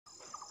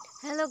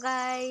Hello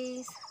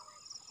guys,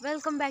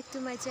 welcome back to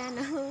my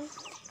channel.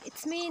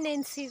 It's me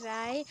Nancy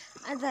Rai.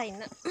 आज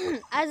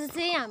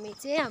चाहिँ हामी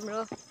चाहिँ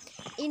हाम्रो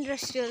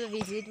इन्डस्ट्रियल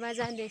भिजिटमा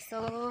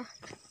जाँदैछौँ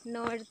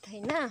नर्थ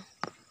हैन.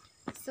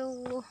 सो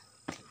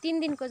 3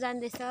 दिनको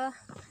जाँदैछ.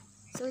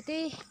 सो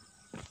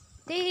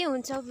त्यही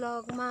हुन्छ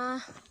भ्लगमा.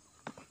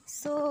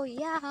 सो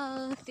या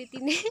त्यति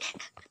नै.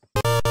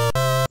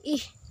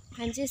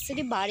 हामी चाहिँ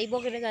यसरी भारी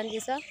बोकेर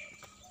जाँदैछ.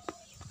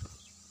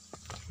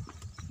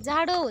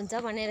 जाडो हुन्छ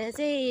भनेर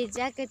चाहिँ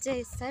ज्याकेट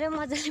चाहिँ साह्रै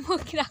मजाले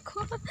बोकिराको.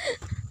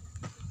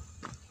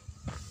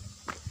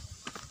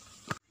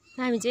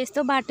 हामी चाहिँ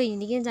यस्तो बाटो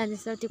हिँडिकन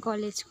जाँदैछ त्यो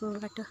कलेजको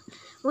बाटो.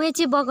 उयो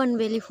चाहिँ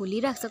बगनबेली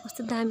फुलिरहेको छ.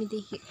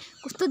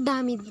 कस्तो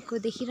दामीको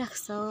देखिरहेको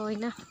छ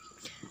हैन.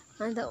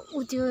 अन्त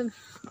उ त्यो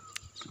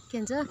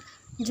के भन्छ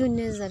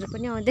जुनियर्सहरु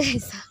पनि आउँदै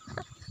रहेछ.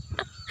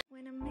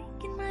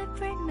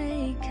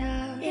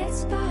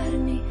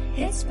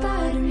 It's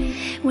part of me.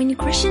 When you're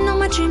crushing on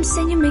my dreams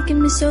and you're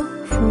making me so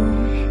full.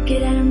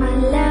 Get out of my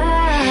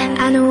life.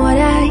 I know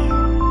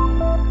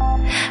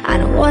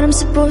what I'm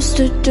supposed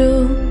to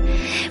do.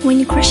 When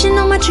you're crushing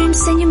on my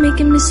dreams and you're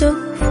making me so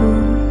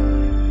full.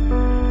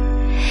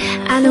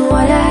 I know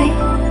what I.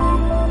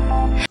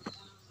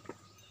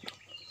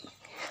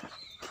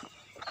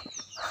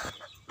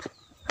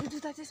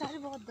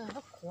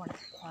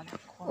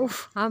 उफ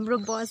हाम्रो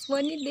बस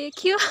पनि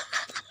देखियो.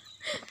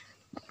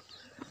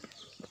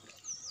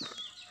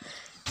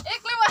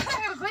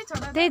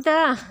 त्यही त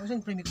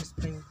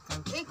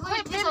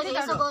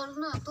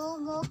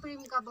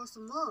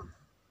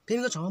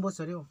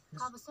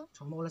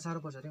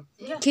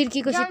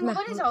खिड्कीको सिटमा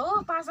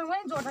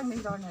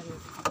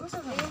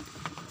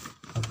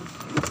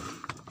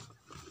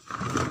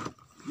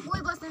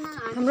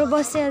हाम्रो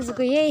बस चाहिँ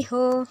आजको यही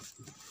हो.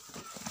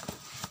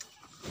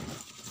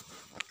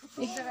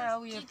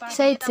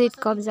 सही सिट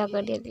कब्जा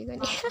गरिहाल्यो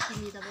नि.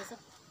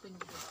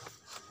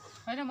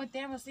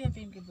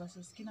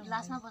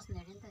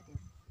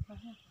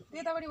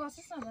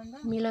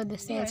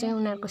 मिलाउँदैछ चाहिँ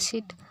उनीहरूको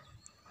seat.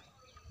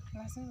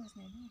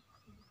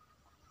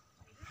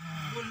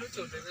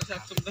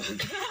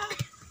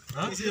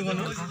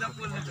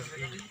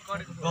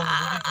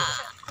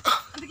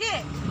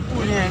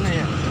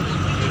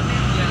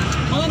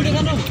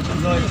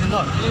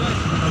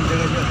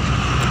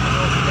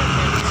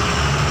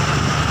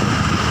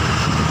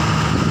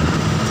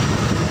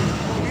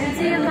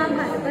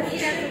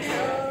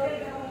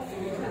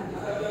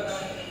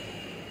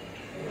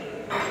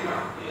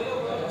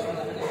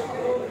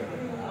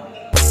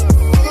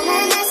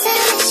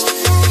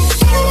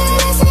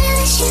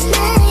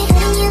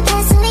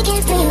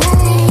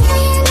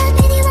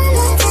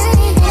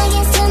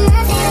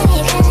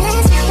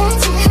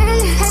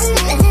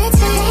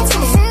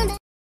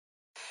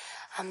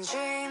 I'm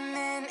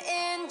dreaming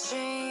in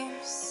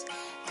dreams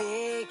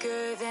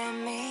bigger than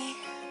me,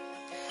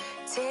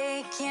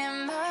 taking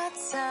my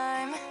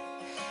time.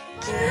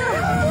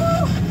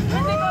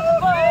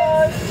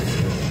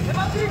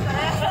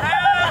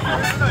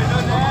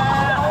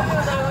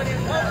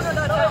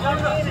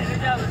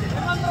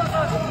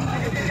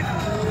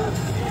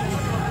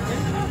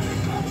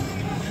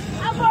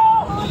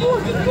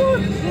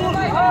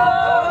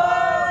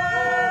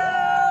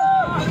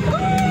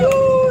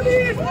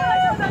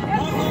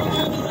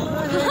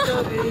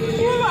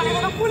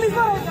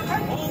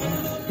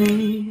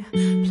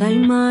 Play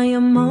my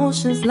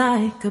emotions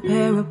like a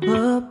pair of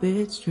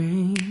puppet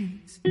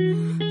strings.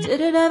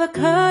 Did it ever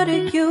occur to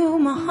you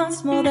my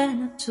heart's more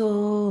than a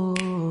toy?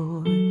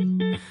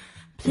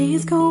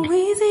 Please go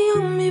easy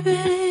on me,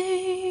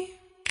 babe.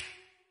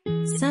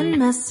 Send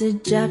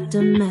message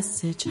after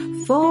message,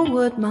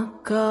 forward my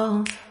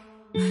calls.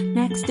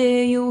 Next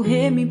day you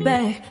hit me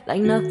back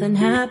like nothing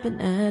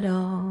happened at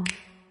all.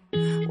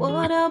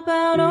 What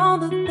about all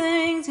the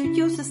things you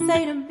used to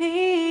say to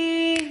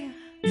me?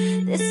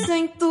 This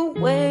ain't the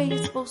way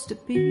it's supposed to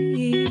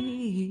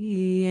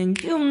be. And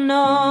you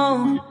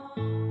know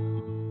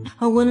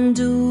I wouldn't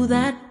do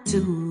that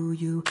to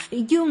you.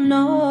 You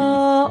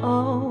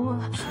know.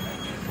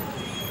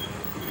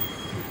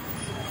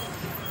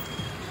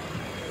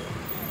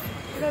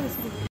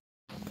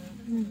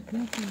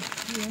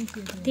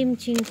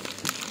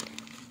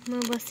 तिमचिङमा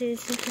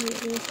बसेछु.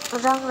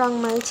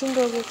 रङमा एकछिन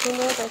रोकेको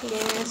नि त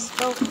त्यहाँ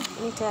यस्तो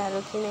मिठाईहरू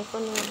किनेको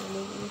नि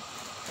हामीले.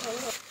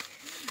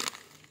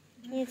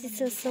 यहाँ चाहिँ छ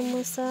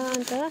समोसा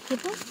अन्त के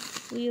पो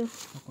उयो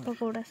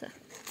पकौडा छ.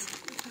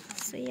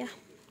 So yeah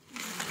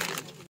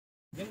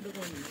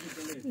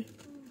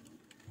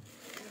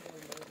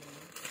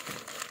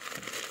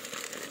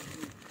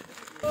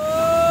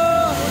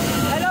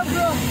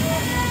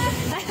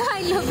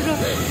I love bro.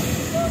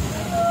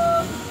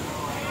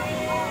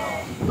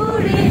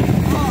 Uri,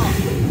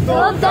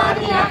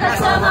 Dobdania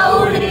sama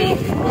Uri,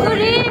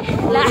 Uri,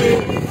 la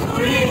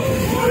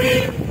Uri.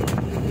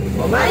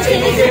 My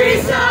teenager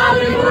is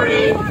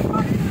Uri.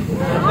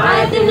 My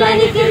team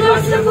like it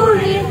was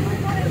Uri.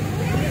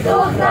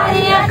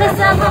 Dobdania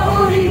sama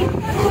Uri,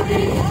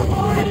 Uri.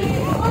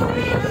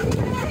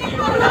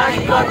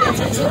 Like got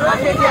to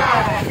run it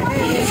down.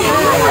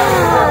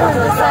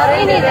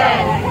 Sorry,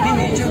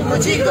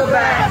 Chico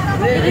bag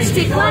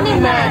lipstick पनि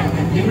mat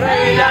तिम्रै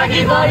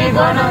लागि गरी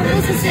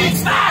बनाउँदैछु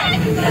six pack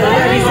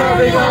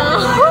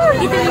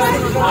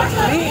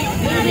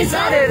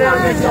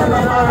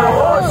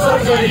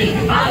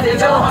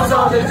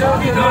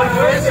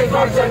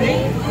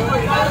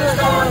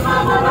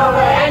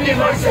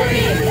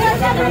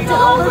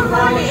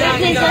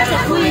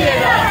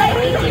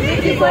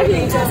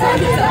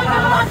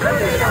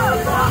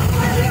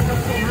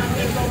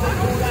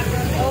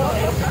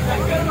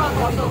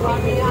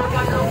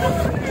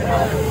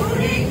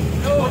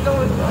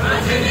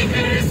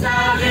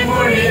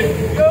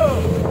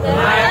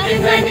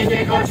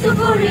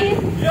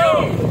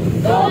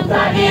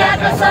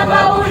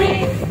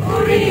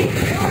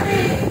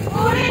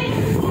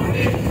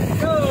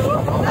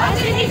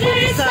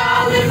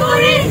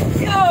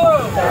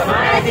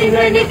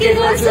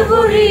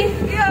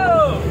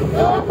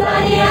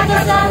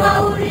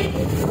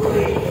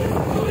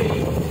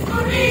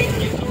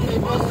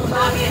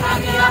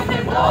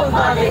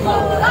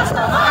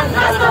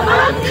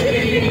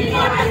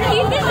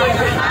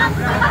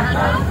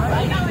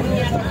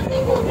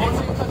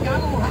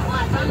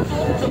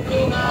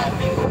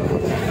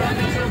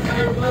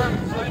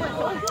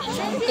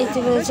यति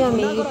बेला चाहिँ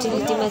हामी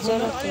युटिलिटीमा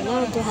चढेको थिएन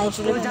त्यो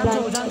हाइड्रोलिक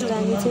प्लान्ट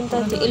जाने थियो नि त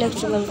त्यो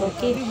इलेक्ट्रिकल भयो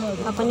कि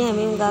पनि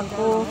हामी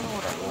गएको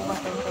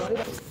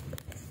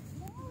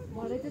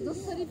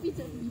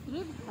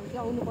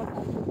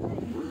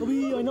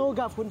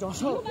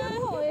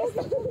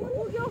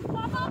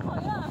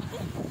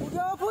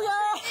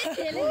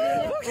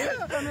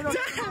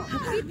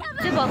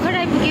त्यो भर्खर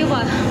आइपुग्यो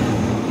भयो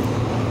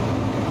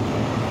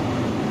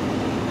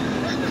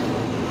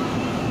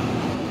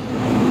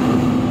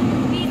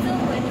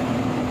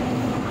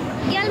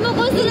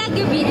कस्तो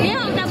लाग्यो भिडियो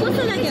आउँदा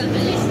कस्तो लाग्यो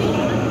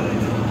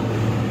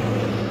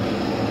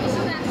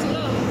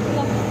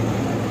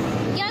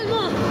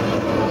ग्याल्मो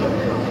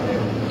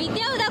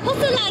भिडियो आउँदा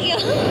कस्तो लाग्यो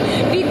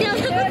भिडियो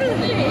आउँदा कस्तो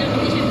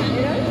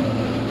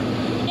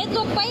ए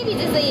थोक्पै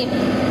भिजेछ यी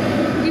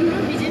तिम्रो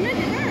भिजेन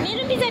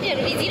मेरो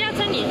पिछाडिहरू भिजिरहेको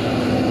छ नि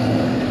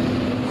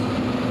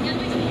यहाँ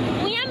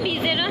पनि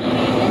भिजेर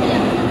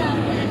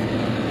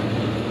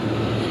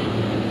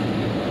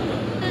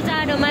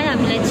जाडोमा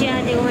हामीलाई चिया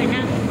दियो होइन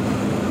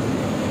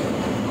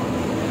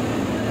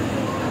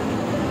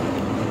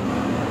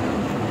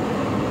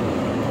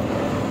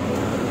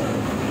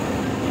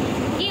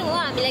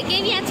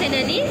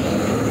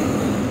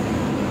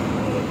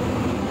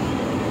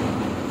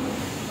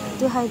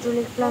त्यो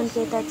हाइड्रोलिक प्लान्ट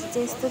यता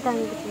चाहिँ यस्तो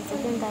दामी देख्छ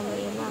कि दामी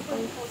हेर्न आएको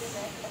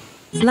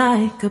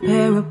like a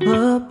pair of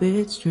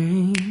puppet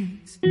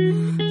strings.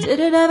 Did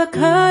it ever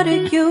occur to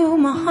you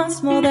my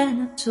heart's more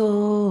than a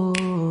toy?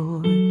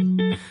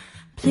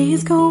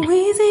 Please go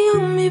easy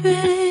on me,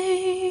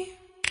 babe.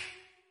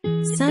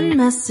 Send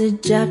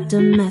message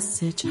after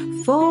message,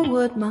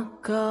 forward my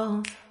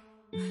call.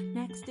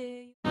 Next day.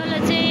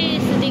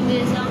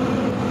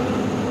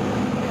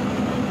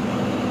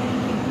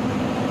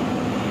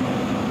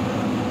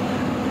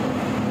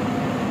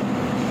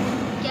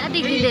 क्या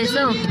देखिँदैछ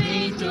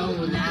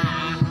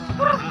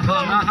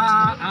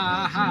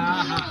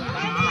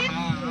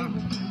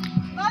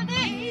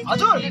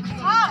हजुर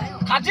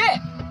खाजे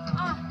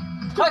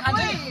खै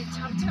खाजे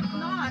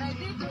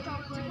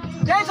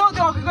त्यही छ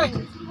त्यो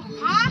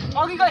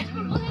अघिकै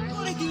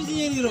तिमी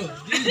यहाँनिर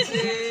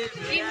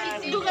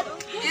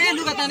ए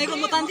लुगा तानेको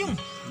म तान्थ्यौ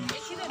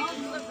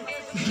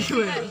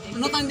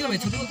नतान्थ्यो भाइ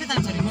छोटो के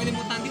तान्छ अरे मैले म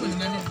तान्थ्यो भने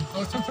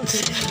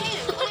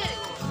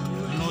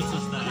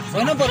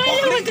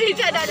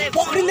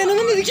पक्रिँदैन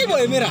नि के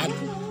भयो मेरो हात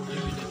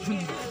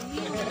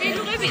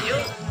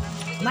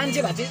मान्छे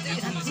भए चाहिँ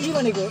साँच्ची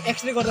भनेको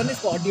एक्सरे गर्दा नि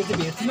यसको हड्डीहरू चाहिँ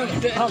भेट्थेन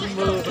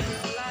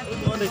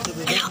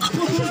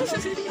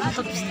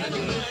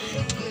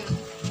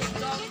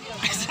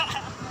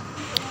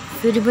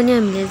फेरि पनि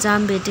हामीले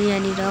जाम भेट्यौँ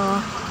यहाँनिर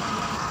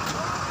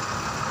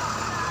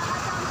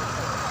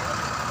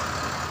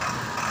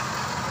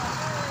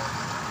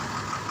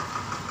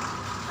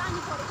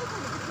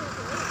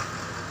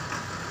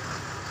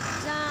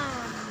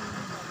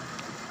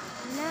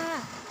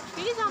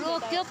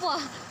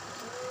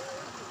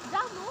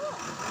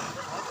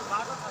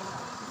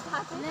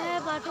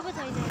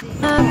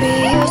I'll be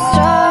your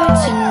star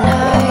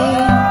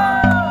tonight.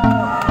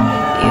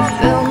 You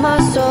fill my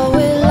soul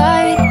with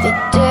light the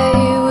day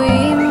we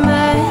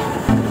met.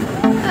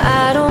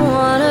 I don't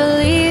wanna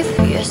leave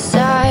your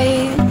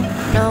side,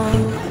 no.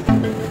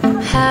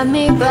 Have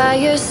me by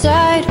your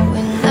side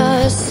when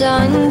the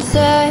sun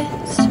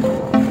sets.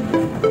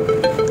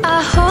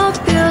 I hope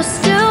you'll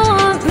still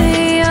want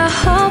me. I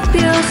hope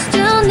you'll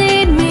still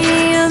need me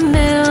a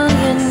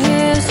million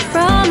years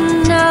from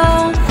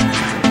now.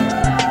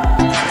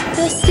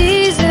 The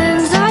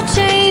seasons are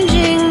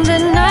changing, the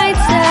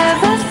nights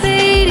ever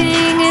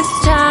fading. It's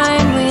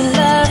time we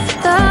left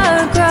the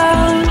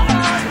ground.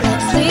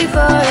 Let's leave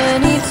for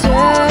an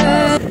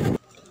eternity.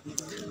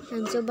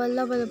 हामी चाहिँ बल्ल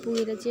बल्ल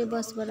पुगेर चाहिँ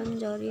बसबाट पनि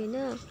झऱ्यो होइन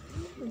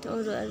अन्त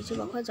अरूहरू चाहिँ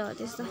भर्खर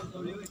झर्दैछ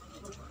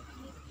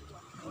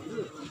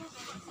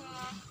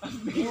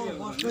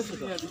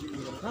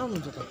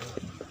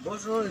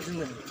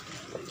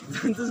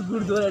सन्तोष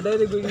गुरुद्वारा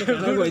डाइरेक्ट गइने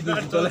खाना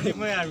भइदिन्छ तँलाई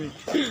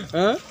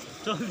हँ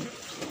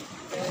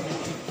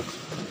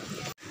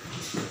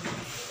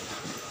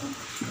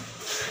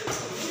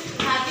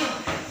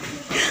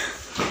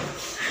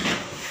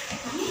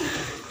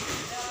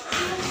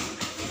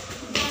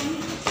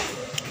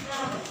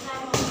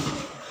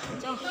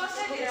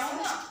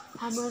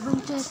हाम्रो रुम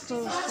चाहिँ यस्तो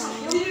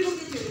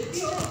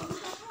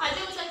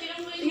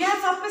यहाँ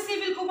सबै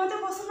सिभिलको मात्रै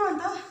बस्नु न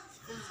अन्त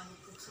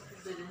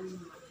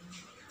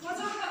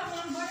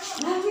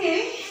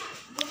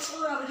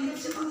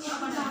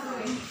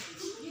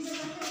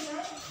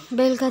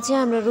बेलुका चाहिँ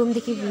हाम्रो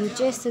रुमदेखि भ्यू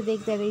चाहिँ यस्तो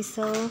देख्दो रहेछ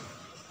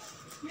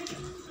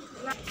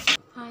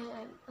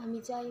हामी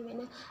चाहिँ आयौँ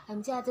होइन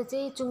हामी चाहिँ आज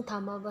चाहिँ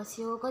चुङथामा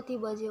बस्यो कति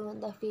बज्यो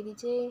भन्दाखेरि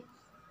चाहिँ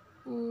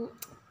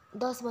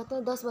 10 बज्दा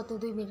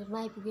 2 मिनटमा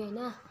आइपुग्यो होइन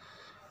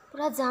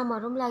पुरा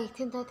जामहरू पनि लागेको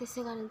थियो नि त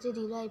त्यसै कारण चाहिँ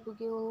ढिलो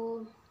आइपुग्यो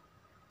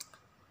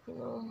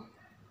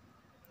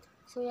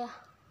so yeah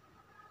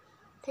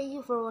thank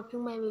you for watching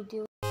my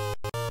video